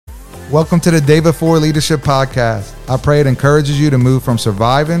Welcome to the Day Before Leadership Podcast. I pray it encourages you to move from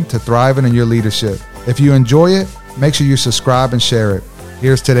surviving to thriving in your leadership. If you enjoy it, make sure you subscribe and share it.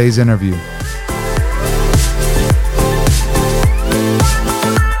 Here's today's interview.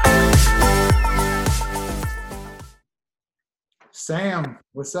 Sam,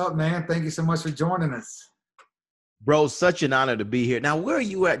 what's up, man? Thank you so much for joining us. Bro, such an honor to be here. Now, where are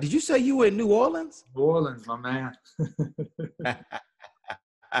you at? Did you say you were in New Orleans? New Orleans, my man.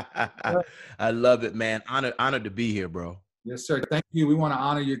 I love it, man. Honored to be here, bro. Yes, sir. Thank you. We want to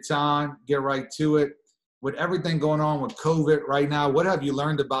honor your time, get right to it. With everything going on with COVID right now, what have you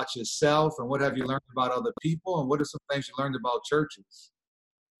learned about yourself and what have you learned about other people? And what are some things you learned about churches?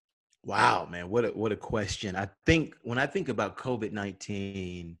 Wow, man. What a question. I think when I think about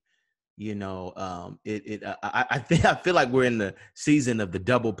COVID-19, I feel like we're in the season of the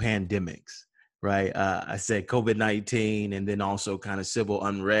double pandemics, right? I said COVID-19 and then also kind of civil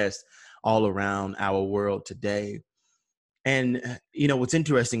unrest all around our world today. And, what's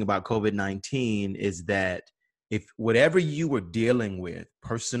interesting about COVID-19 is that if whatever you were dealing with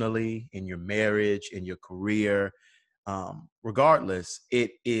personally in your marriage, in your career, regardless,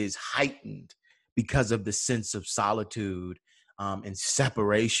 it is heightened because of the sense of solitude and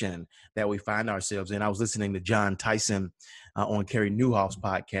separation that we find ourselves in. I was listening to John Tyson on Carey Nieuwhof's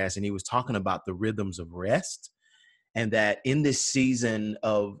podcast, and he was talking about the rhythms of rest, and that in this season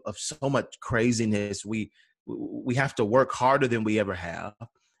of so much craziness, we have to work harder than we ever have,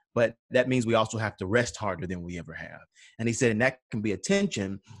 but that means we also have to rest harder than we ever have. And he said, and that can be a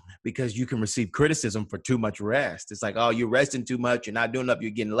tension because you can receive criticism for too much rest. It's like, oh, you're resting too much, you're not doing enough,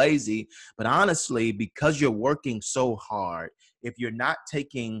 you're getting lazy. But honestly, because you're working so hard, if you're not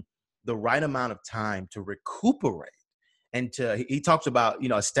taking the right amount of time to recuperate and he talks about,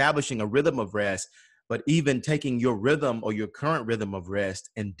 establishing a rhythm of rest, but even taking your rhythm or your current rhythm of rest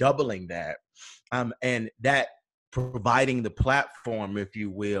and doubling that, and that providing the platform, if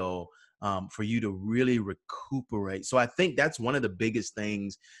you will, for you to really recuperate. So I think that's one of the biggest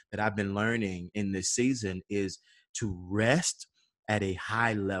things that I've been learning in this season is to rest at a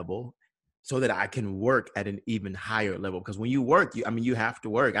high level so that I can work at an even higher level. Because when you work, you have to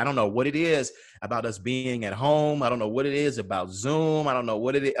work. I don't know what it is about us being at home. I don't know what it is about Zoom. I don't know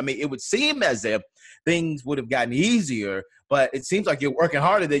what it is. It would seem as if things would have gotten easier, but it seems like you're working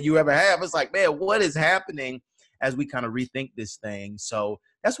harder than you ever have. It's like, man, what is happening as we kind of rethink this thing? So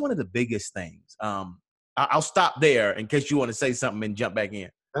that's one of the biggest things. I'll stop there in case you want to say something and jump back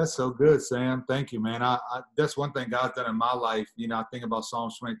in. That's so good, Sam. Thank you, man. I that's one thing God's done in my life. I think about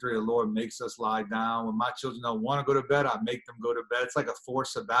Psalms 23, the Lord makes us lie down. When my children don't want to go to bed, I make them go to bed. It's like a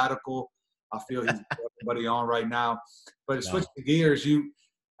forced sabbatical. I feel he's got everybody on right now. But to switch the gears, you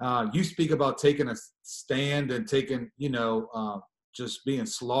speak about taking a stand and taking, just being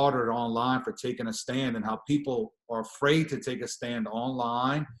slaughtered online for taking a stand and how people are afraid to take a stand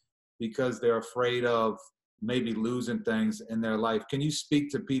online because they're afraid of maybe losing things in their life. Can you speak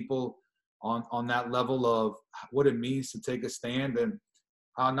to people on that level of what it means to take a stand and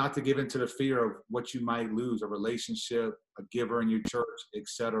how not to give into the fear of what you might lose, a relationship, a giver in your church,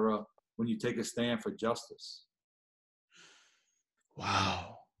 etc., when you take a stand for justice?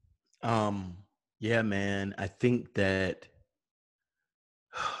 Wow. Yeah, man. I think that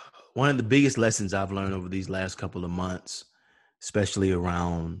one of the biggest lessons I've learned over these last couple of months, especially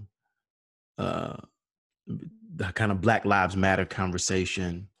around the kind of Black Lives Matter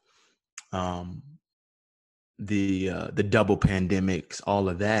conversation, the double pandemics, all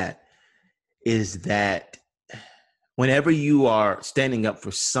of that, is that whenever you are standing up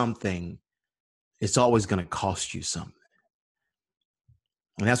for something, it's always going to cost you something.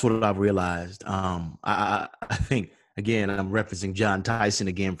 And that's what I've realized. I think, again, I'm referencing John Tyson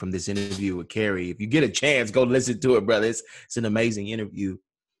again from this interview with Carey. If you get a chance, go listen to it, brother. It's an amazing interview.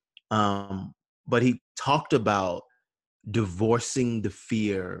 But he talked about divorcing the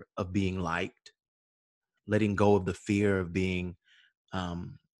fear of being liked, letting go of the fear of being,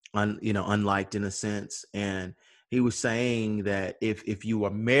 unliked in a sense. And he was saying that if you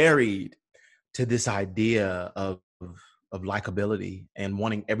are married to this idea of likability and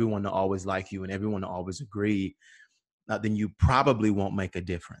wanting everyone to always like you and everyone to always agree, then you probably won't make a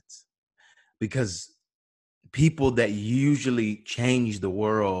difference, because people that usually change the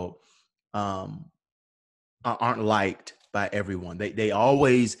world aren't liked by everyone. They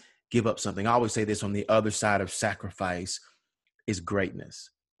always give up something. I always say this: on the other side of sacrifice is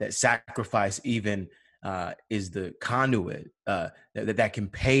greatness. That sacrifice even is the conduit that can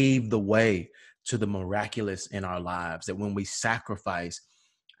pave the way to the miraculous in our lives. That when we sacrifice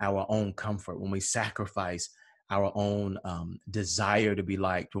our own comfort, when we sacrifice our own desire to be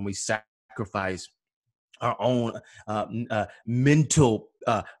liked, when we sacrifice our own mental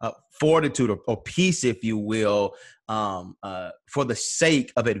fortitude or peace, if you will, for the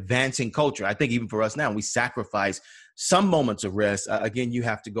sake of advancing culture. I think even for us now, we sacrifice some moments of rest. Again, you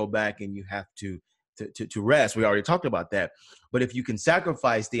have to go back and you have to rest. We already talked about that. But if you can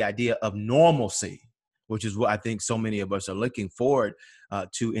sacrifice the idea of normalcy, which is what I think so many of us are looking forward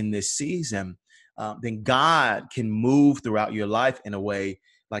to in this season, then God can move throughout your life in a way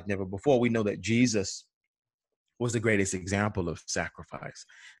like never before. We know that Jesus was the greatest example of sacrifice,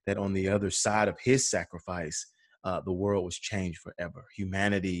 that on the other side of his sacrifice, the world was changed forever.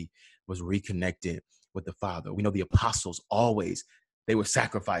 Humanity was reconnected with the Father. We know the apostles always, they were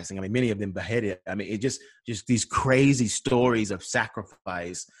sacrificing. I mean, many of them beheaded. I mean, it just these crazy stories of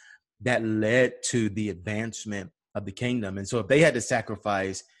sacrifice that led to the advancement of the kingdom. And so if they had to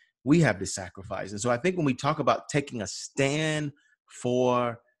sacrifice, we have to sacrifice. And so I think when we talk about taking a stand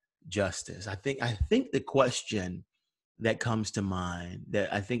for justice, I think the question that comes to mind,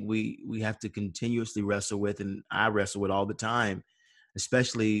 that I think we have to continuously wrestle with, and I wrestle with all the time,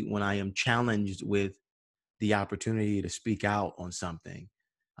 especially when I am challenged with the opportunity to speak out on something.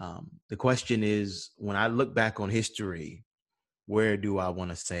 The question is, when I look back on history, where do I want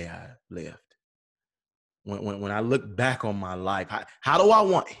to say I lived? When I look back on my life, how do I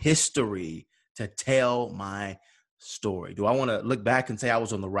want history to tell my story? Do I want to look back and say I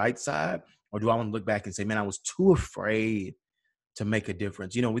was on the right side? Or do I want to look back and say, man, I was too afraid to make a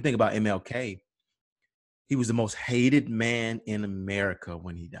difference? You know, we think about MLK. He was the most hated man in America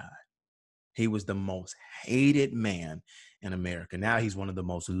when he died. He was the most hated man in America. Now he's one of the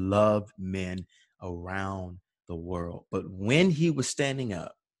most loved men around the world. But when he was standing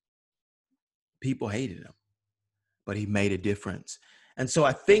up, people hated him, but he made a difference. And so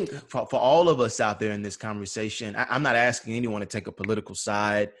I think for all of us out there in this conversation, I'm not asking anyone to take a political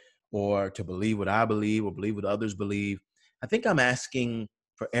side or to believe what I believe or believe what others believe. I think I'm asking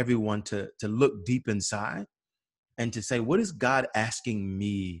for everyone to look deep inside and to say, what is God asking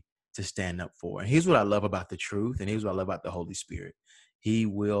me to stand up for? And here's what I love about the truth, and here's what I love about the Holy Spirit. He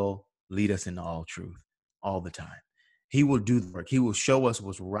will lead us into all truth all the time. He will do the work. He will show us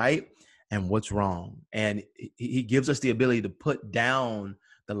what's right and what's wrong. And he gives us the ability to put down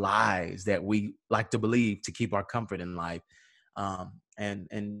the lies that we like to believe to keep our comfort in life. And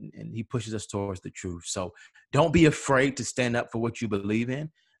he pushes us towards the truth. So don't be afraid to stand up for what you believe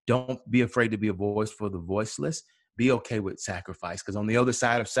in. Don't be afraid to be a voice for the voiceless. Be okay with sacrifice, because on the other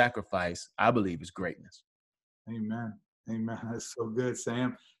side of sacrifice, I believe, is greatness. Amen. Amen. That's so good,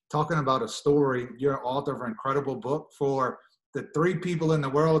 Sam. Talking about a story, you're an author of an incredible book. For the 3 people in the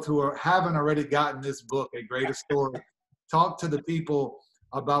world who haven't already gotten this book, A Greater Story, talk to the people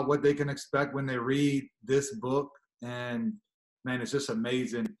about what they can expect when they read this book. And man, it's just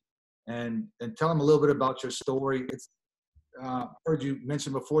amazing. And tell them a little bit about your story. It's heard you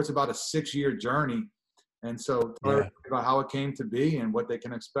mention before, it's about a 6-year journey. And so tell them about how it came to be and what they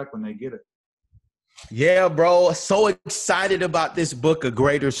can expect when they get it. Yeah, bro. So excited about this book, A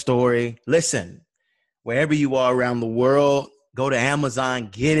Greater Story. Listen, wherever you are around the world, go to Amazon,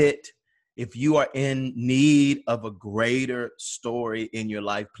 get it. If you are in need of a greater story in your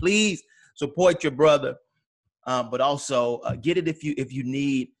life, please support your brother. But also get it if you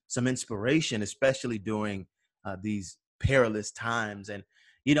need some inspiration, especially during these perilous times. And,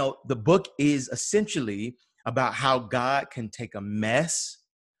 you know, the book is essentially about how God can take a mess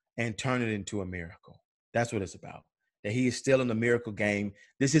and turn it into a miracle. That's what it's about. That he is still in the miracle game.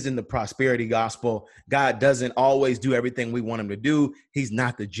 This isn't the prosperity gospel. God doesn't always do everything we want him to do. He's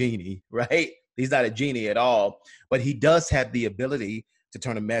not the genie, right? He's not a genie at all. But he does have the ability to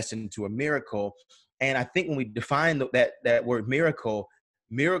turn a mess into a miracle. And I think when we define that word miracle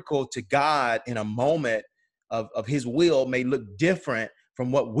to God in a moment of his will may look different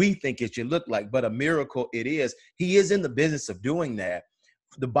from what we think it should look like, but a miracle it is. He is in the business of doing that.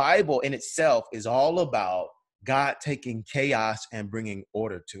 The Bible in itself is all about God taking chaos and bringing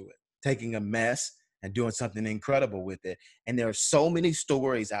order to it, taking a mess and doing something incredible with it. And there are so many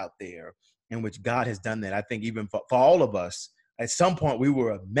stories out there in which God has done that. I think even for all of us, at some point we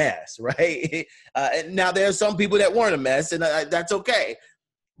were a mess, right? And now there are some people that weren't a mess, and that's okay.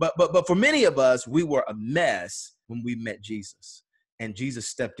 But for many of us, we were a mess when we met Jesus. And Jesus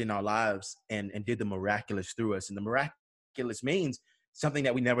stepped in our lives and did the miraculous through us. And the miraculous means something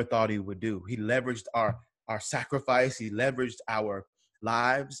that we never thought he would do. He leveraged our sacrifice. He leveraged our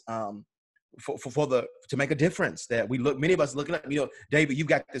lives to make a difference. That many of us looking at, David, you've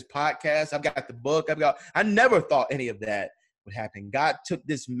got this podcast. I've got the book. I never thought any of that would happen. God took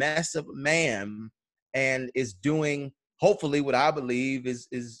this mess of a man and is doing hopefully what I believe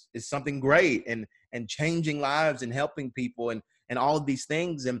is something great and changing lives and helping people and all of these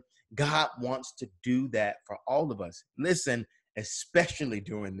things. And God wants to do that for all of us. Listen, especially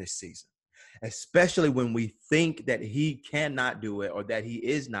during this season, especially when we think that he cannot do it, or that he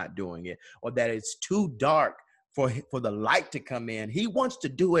is not doing it, or that it's too dark for the light to come in. He wants to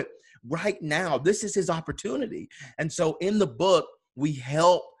do it right now. This is his opportunity. And so in the book, we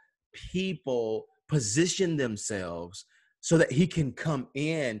help people position themselves so that he can come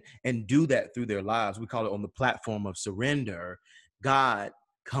in and do that through their lives. We call it on the platform of surrender. God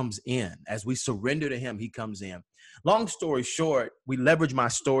comes in. As we surrender to him, he comes in. Long story short, we leverage my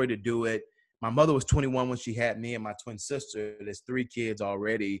story to do it. My mother was 21 when she had me and my twin sister. There's 3 kids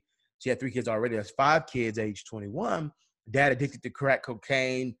already. She had 3 kids already. There's 5 kids age 21. Dad addicted to crack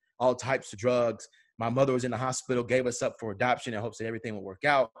cocaine, all types of drugs. My mother was in the hospital, gave us up for adoption in hopes that everything would work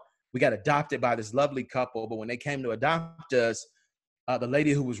out. We got adopted by this lovely couple, but when they came to adopt us, the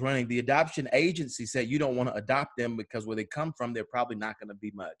lady who was running the adoption agency said, you don't want to adopt them because where they come from, they're probably not going to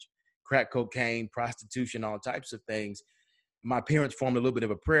be much. Crack cocaine, prostitution, all types of things. My parents formed a little bit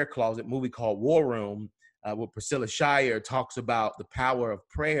of a prayer closet movie called War Room, where Priscilla Shirer talks about the power of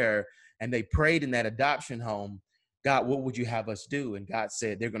prayer. And they prayed in that adoption home, God, what would you have us do? And God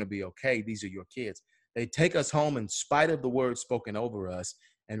said, they're going to be okay. These are your kids. They take us home in spite of the words spoken over us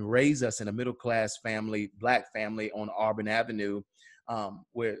and raise us in a middle-class family, Black family on Auburn Avenue,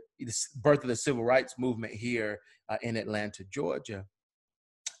 where the birth of the civil rights movement here in Atlanta, Georgia.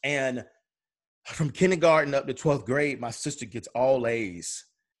 And from kindergarten up to 12th grade, my sister gets all A's,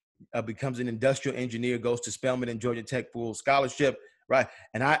 becomes an industrial engineer, goes to Spelman and Georgia Tech full scholarship, right?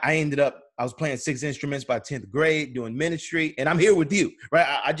 And I was playing 6 instruments by 10th grade, doing ministry, and I'm here with you,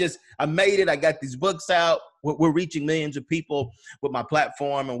 right? I made it. I got these books out. We're reaching millions of people with my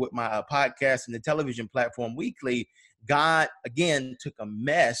platform and with my podcast and the television platform weekly. God, again, took a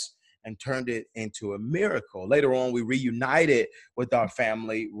mess and turned it into a miracle. Later on, we reunited with our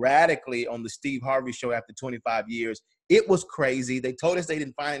family radically on the Steve Harvey Show after 25 years. It was crazy. They told us they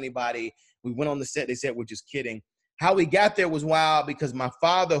didn't find anybody. We went on the set. They said, we're just kidding. How we got there was wild because my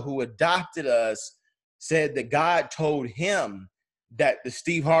father, who adopted us, said that God told him that the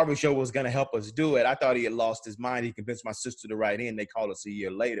Steve Harvey Show was going to help us do it. I thought he had lost his mind. He convinced my sister to write in. They called us a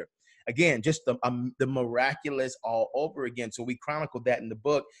year later. Again, just the miraculous all over again. So we chronicled that in the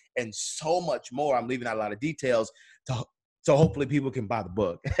book and so much more. I'm leaving out a lot of details so hopefully people can buy the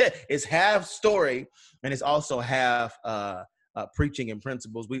book. It's half story and it's also half preaching and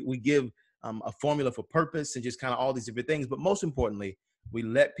principles. We give a formula for purpose and just kind of all these different things. But most importantly, we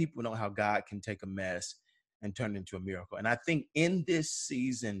let people know how God can take a mess and turn it into a miracle. And I think in this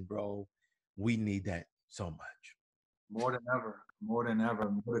season, bro, we need that so much. More than ever, more than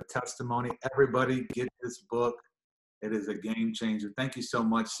ever. What a testimony. Everybody get this book. It is a game changer. Thank you so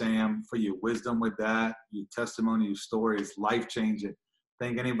much, Sam, for your wisdom with that. Your testimony, your story is life-changing.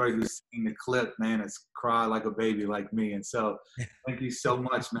 Thank anybody who's seen the clip, man, it's cried like a baby like me. And so thank you so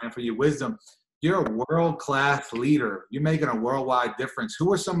much, man, for your wisdom. You're a world-class leader. You're making a worldwide difference.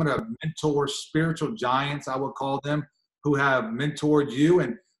 Who are some of the mentors, spiritual giants, I would call them, who have mentored you?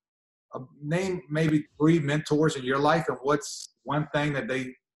 And name maybe 3 mentors in your life, and what's one thing that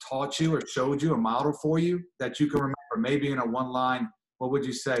they taught you or showed you or modeled for you that you can remember? Maybe in a one line, what would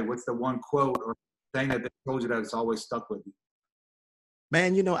you say? What's the one quote or thing that they told you that it's always stuck with you?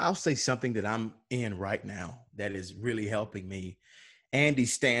 Man, I'll say something that I'm in right now that is really helping me. Andy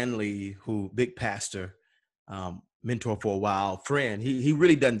Stanley, who big pastor, mentor for a while, friend, he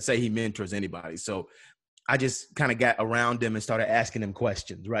really doesn't say he mentors anybody. So I just kind of got around him and started asking him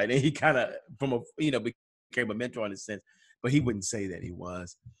questions, right? And he kind of, became a mentor in a sense, but he wouldn't say that he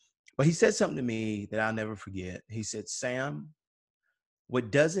was. But he said something to me that I'll never forget. He said, Sam, let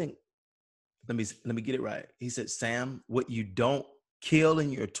me get it right. He said, Sam, what you don't kill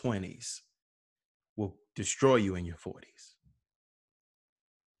in your 20s will destroy you in your 40s.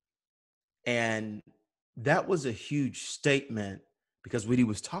 And that was a huge statement because what he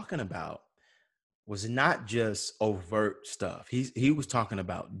was talking about was not just overt stuff. He was talking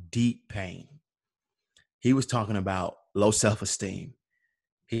about deep pain. He was talking about low self-esteem.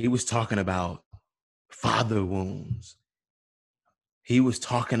 He was talking about father wounds. He was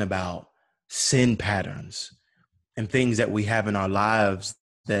talking about sin patterns and things that we have in our lives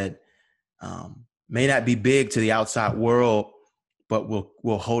that may not be big to the outside world, but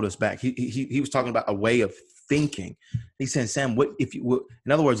will hold us back. He was talking about a way of thinking. He said, Sam,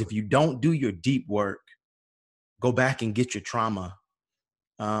 in other words, if you don't do your deep work, go back and get your trauma.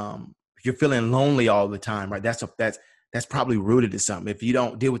 If you're feeling lonely all the time, right? That's probably rooted in something. If you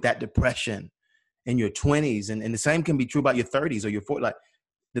don't deal with that depression in your 20s, and the same can be true about your 30s or your 40s. Like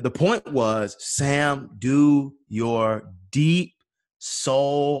the point was, Sam, do your deep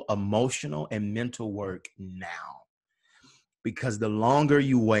soul, emotional, and mental work now. Because the longer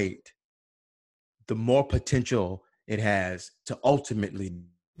you wait, the more potential it has to ultimately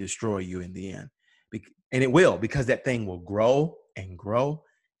destroy you in the end. And it will, because that thing will grow and grow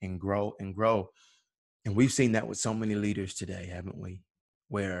and grow and grow. And we've seen that with so many leaders today, haven't we?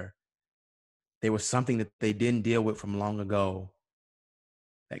 Where there was something that they didn't deal with from long ago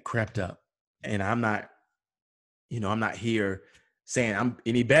that crept up. And I'm not here saying I'm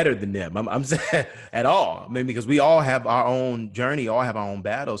any better than them. I'm saying at all. I mean, because we all have our own journey, all have our own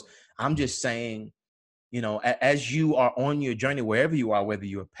battles. I'm just saying, as you are on your journey, wherever you are, whether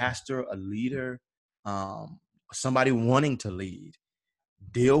you're a pastor, a leader, somebody wanting to lead,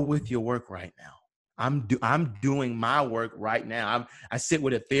 deal with your work right now. I'm doing my work right now. I sit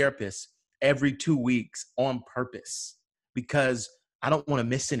with a therapist every 2 weeks on purpose because I don't want to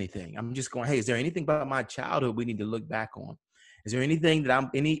miss anything. I'm just going, hey, is there anything about my childhood we need to look back on? Is there anything that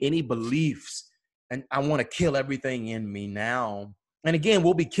any beliefs? And I want to kill everything in me now. And again,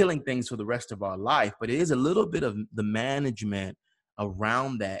 we'll be killing things for the rest of our life, but it is a little bit of the management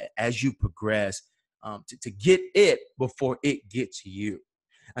around that as you progress to get it before it gets you.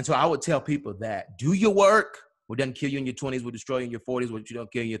 And so I would tell people that do your work. What doesn't kill you in your 20s will destroy you in your 40s. What you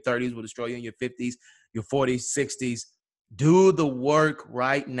don't kill in your 30s will destroy you in your 50s, your 40s, 60s. Do the work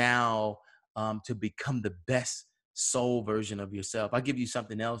right now to become the best soul version of yourself. I'll give you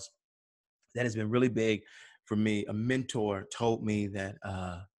something else that has been really big for me. A mentor told me that,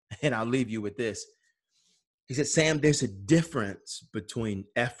 and I'll leave you with this. He said, Sam, there's a difference between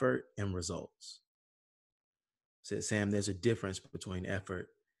effort and results. He said, Sam, there's a difference between effort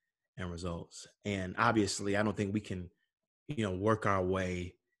and results. And obviously, I don't think we can, work our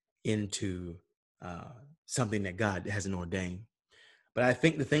way into something that God hasn't ordained. But I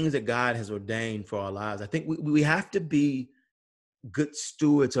think the things that God has ordained for our lives, I think we have to be good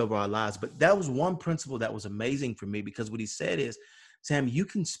stewards of our lives. But that was one principle that was amazing for me, because what he said is, Sam, you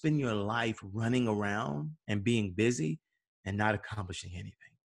can spend your life running around and being busy and not accomplishing anything.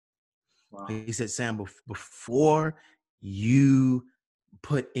 Wow. He said, Sam, before you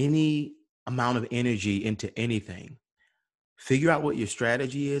put any amount of energy into anything, figure out what your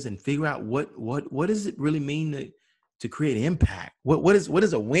strategy is and figure out what does it really mean to create impact? What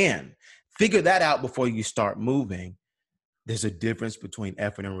is a win? Figure that out before you start moving. There's a difference between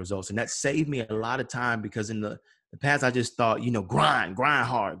effort and results. And that saved me a lot of time, because in the past, I just thought, grind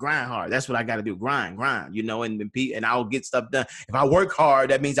hard. That's what I got to do. Grind, and I'll get stuff done. If I work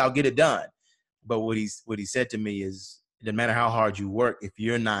hard, that means I'll get it done. But what he said to me is, it doesn't matter how hard you work, if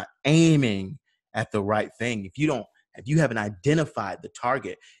you're not aiming at the right thing, if you haven't identified the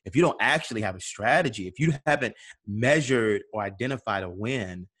target, if you don't actually have a strategy, if you haven't measured or identified a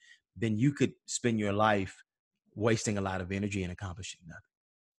win, then you could spend your life wasting a lot of energy and accomplishing nothing.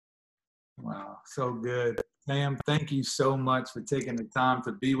 Wow, so good. Sam, thank you so much for taking the time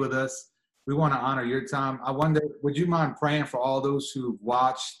to be with us. We want to honor your time. I wonder, would you mind praying for all those who've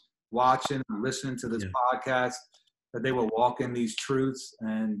watching and listening to this podcast, that they will walk in these truths,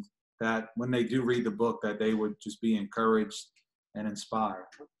 and that when they do read the book, that they would just be encouraged and inspired?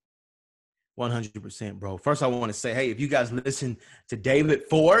 100%, bro. First, I want to say, hey, if you guys listen to David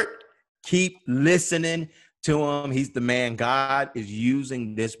Ford, keep listening to him. He's the man. God is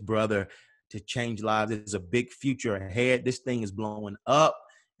using this brother to change lives. There's a big future ahead. This thing is blowing up.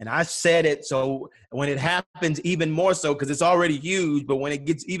 And I said it, so when it happens, even more so, because it's already huge, but when it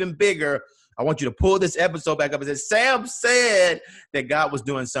gets even bigger, I want you to pull this episode back up and say, Sam said that God was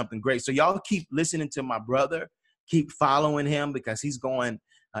doing something great. So y'all keep listening to my brother. Keep following him, because he's going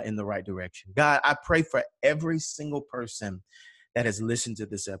in the right direction. God, I pray for every single person that has listened to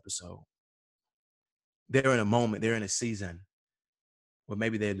this episode. They're in a moment, they're in a season where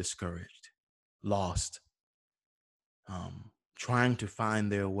maybe they're discouraged, lost, trying to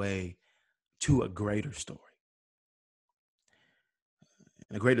find their way to a greater story.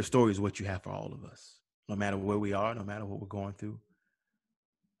 And a greater story is what you have for all of us, no matter where we are, no matter what we're going through,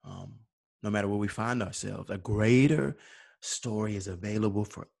 no matter where we find ourselves. A greater story is available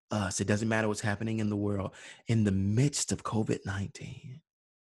for us. It doesn't matter what's happening in the world. In the midst of COVID-19,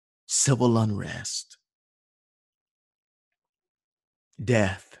 civil unrest,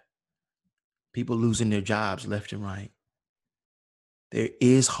 death, people losing their jobs left and right, there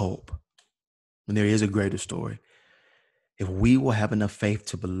is hope, and there is a greater story. If we will have enough faith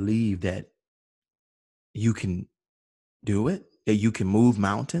to believe that you can do it, that you can move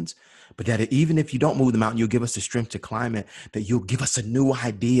mountains, but that even if you don't move the mountain, you'll give us the strength to climb it, that you'll give us a new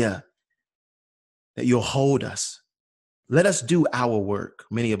idea, that you'll hold us. Let us do our work.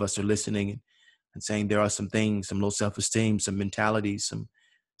 Many of us are listening and saying there are some things, some low self-esteem, some mentalities,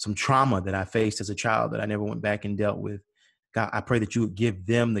 some trauma that I faced as a child that I never went back and dealt with. God, I pray that you would give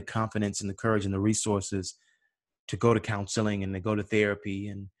them the confidence and the courage and the resources to go to counseling and to go to therapy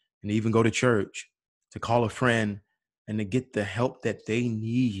and even go to church, to call a friend and to get the help that they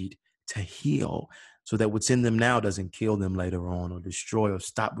need to heal, so that what's in them now doesn't kill them later on or destroy or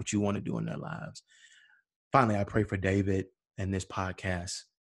stop what you want to do in their lives. Finally, I pray for David and this podcast,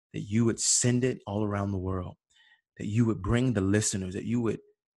 that you would send it all around the world, that you would bring the listeners, that you would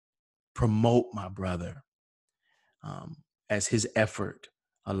promote my brother as his effort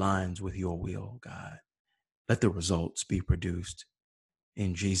aligns with your will, God. Let the results be produced.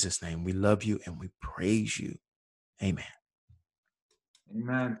 In Jesus' name, we love you and we praise you. Amen.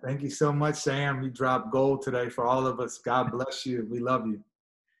 Amen. Thank you so much, Sam. You dropped gold today for all of us. God bless you. We love you.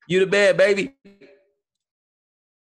 You the bad, baby.